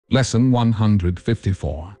Lesson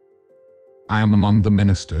 154. I am among the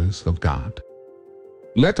ministers of God.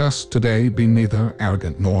 Let us today be neither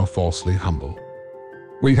arrogant nor falsely humble.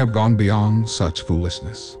 We have gone beyond such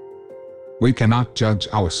foolishness. We cannot judge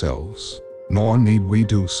ourselves, nor need we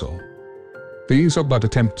do so. These are but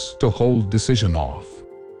attempts to hold decision off,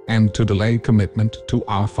 and to delay commitment to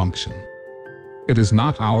our function. It is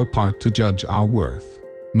not our part to judge our worth,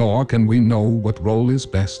 nor can we know what role is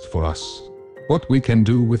best for us. What we can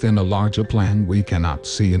do within a larger plan we cannot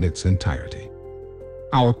see in its entirety.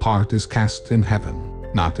 Our part is cast in heaven,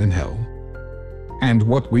 not in hell. And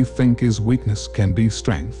what we think is weakness can be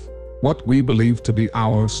strength. What we believe to be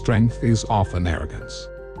our strength is often arrogance.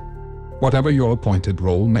 Whatever your appointed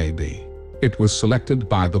role may be, it was selected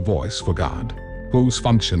by the voice for God, whose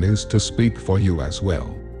function is to speak for you as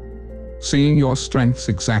well. Seeing your strengths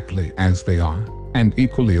exactly as they are, and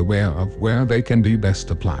equally aware of where they can be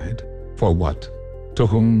best applied, for what, to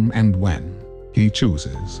whom and when, He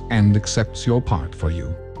chooses and accepts your part for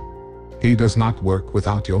you. He does not work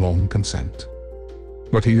without your own consent.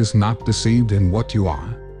 But He is not deceived in what you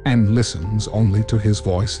are, and listens only to His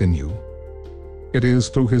voice in you. It is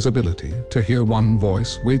through His ability to hear one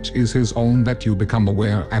voice which is His own that you become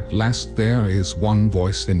aware at last there is one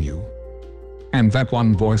voice in you. And that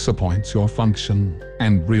one voice appoints your function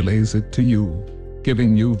and relays it to you,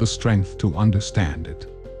 giving you the strength to understand it,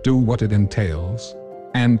 do what it entails,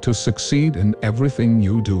 and to succeed in everything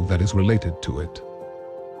you do that is related to it.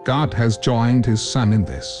 God has joined His Son in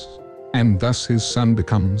this, and thus His Son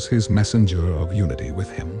becomes His messenger of unity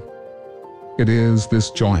with Him. It is this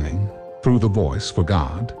joining, through the voice for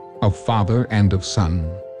God, of Father and of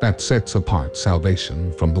Son, that sets apart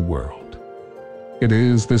salvation from the world. It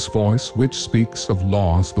is this voice which speaks of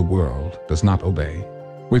laws the world does not obey,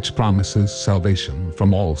 which promises salvation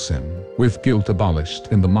from all sin, with guilt abolished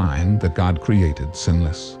in the mind that God created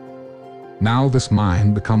sinless. Now this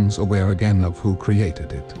mind becomes aware again of who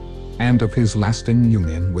created it, and of His lasting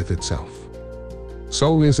union with itself.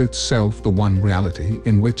 So is itself the one reality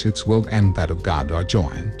in which its will and that of God are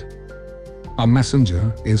joined. A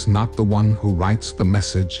messenger is not the one who writes the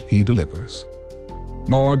message he delivers.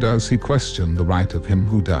 Nor does he question the right of him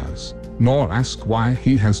who does, nor ask why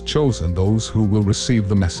he has chosen those who will receive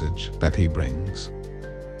the message that he brings.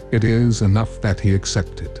 It is enough that he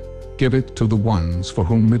accept it, give it to the ones for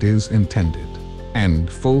whom it is intended, and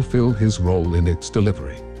fulfill his role in its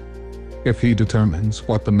delivery. If he determines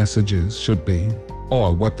what the messages should be,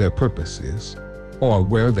 or what their purpose is, or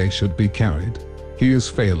where they should be carried, he is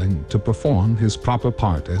failing to perform his proper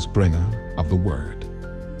part as bringer of the word.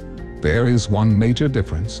 There is one major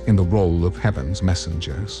difference in the role of heaven's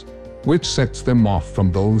messengers, which sets them off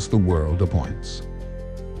from those the world appoints.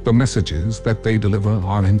 The messages that they deliver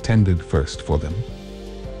are intended first for them,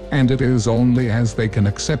 and it is only as they can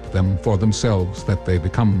accept them for themselves that they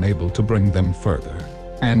become able to bring them further,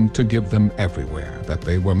 and to give them everywhere that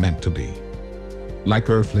they were meant to be. Like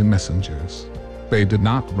earthly messengers, they did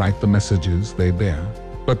not write the messages they bear,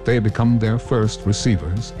 but they become their first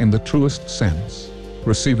receivers in the truest sense,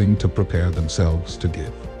 receiving to prepare themselves to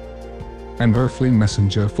give. An earthly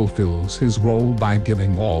messenger fulfills his role by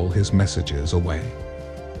giving all his messages away.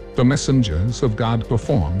 The messengers of God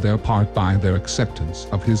perform their part by their acceptance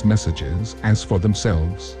of His messages as for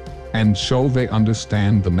themselves, and show they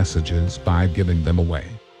understand the messages by giving them away.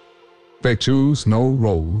 They choose no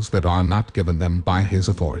roles that are not given them by His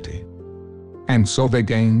authority, and so they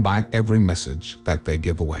gain by every message that they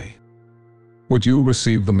give away. Would you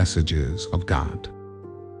receive the messages of God?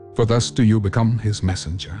 For thus do you become His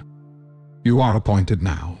messenger. You are appointed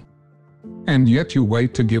now, and yet you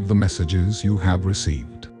wait to give the messages you have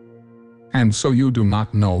received. And so you do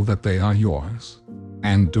not know that they are yours,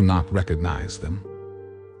 and do not recognize them.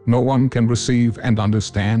 No one can receive and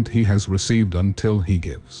understand he has received until he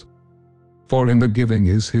gives. For in the giving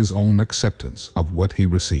is his own acceptance of what he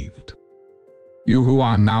received. You who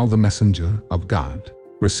are now the messenger of God,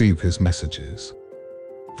 receive His messages,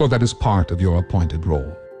 for that is part of your appointed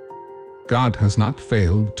role. God has not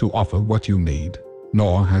failed to offer what you need,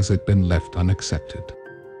 nor has it been left unaccepted.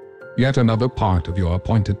 Yet another part of your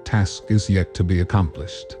appointed task is yet to be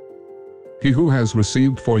accomplished. He who has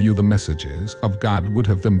received for you the messages of God would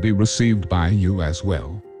have them be received by you as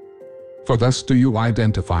well. For thus do you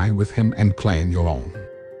identify with Him and claim your own.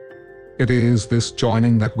 It is this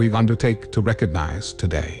joining that we undertake to recognize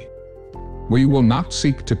today. We will not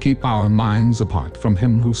seek to keep our minds apart from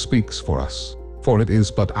Him who speaks for us, for it is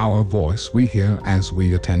but our voice we hear as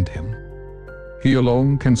we attend Him. He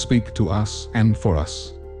alone can speak to us and for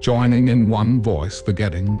us, joining in one voice the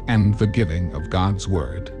getting and the giving of God's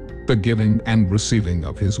word, the giving and receiving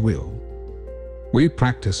of His will. We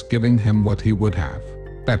practice giving him what he would have,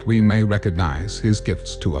 that we may recognize his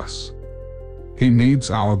gifts to us. He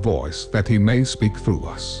needs our voice that he may speak through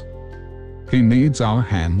us. He needs our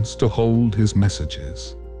hands to hold his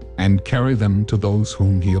messages and carry them to those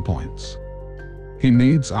whom he appoints. He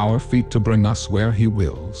needs our feet to bring us where he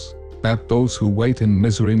wills, that those who wait in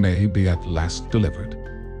misery may be at last delivered.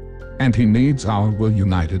 And he needs our will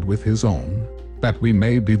united with his own, that we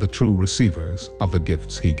may be the true receivers of the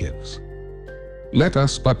gifts he gives. Let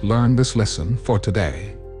us but learn this lesson for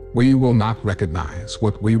today. We will not recognize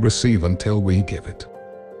what we receive until we give it.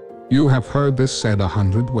 You have heard this said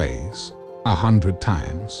 100 ways, 100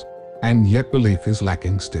 times, and yet belief is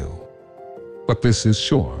lacking still. But this is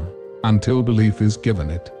sure, until belief is given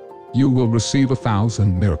it, you will receive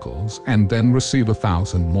 1,000 miracles and then receive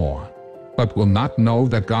 1,000 more, but will not know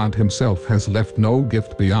that God himself has left no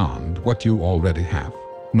gift beyond what you already have,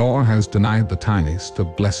 nor has denied the tiniest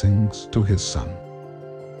of blessings to his Son.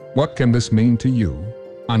 What can this mean to you,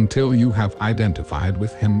 until you have identified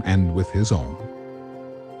with him and with his own?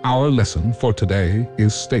 Our lesson for today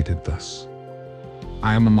is stated thus.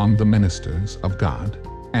 I am among the ministers of God,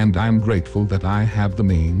 and I am grateful that I have the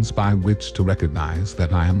means by which to recognize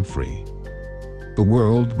that I am free. The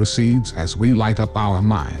world recedes as we light up our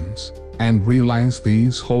minds and realize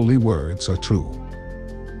these holy words are true.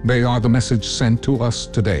 They are the message sent to us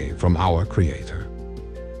today from our Creator.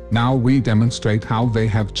 Now we demonstrate how they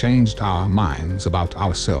have changed our minds about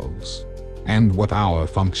ourselves and what our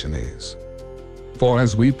function is. For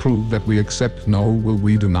as we prove that we accept no will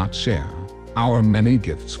we do not share, our many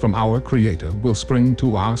gifts from our Creator will spring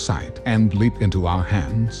to our sight and leap into our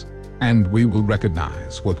hands, and we will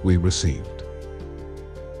recognize what we received.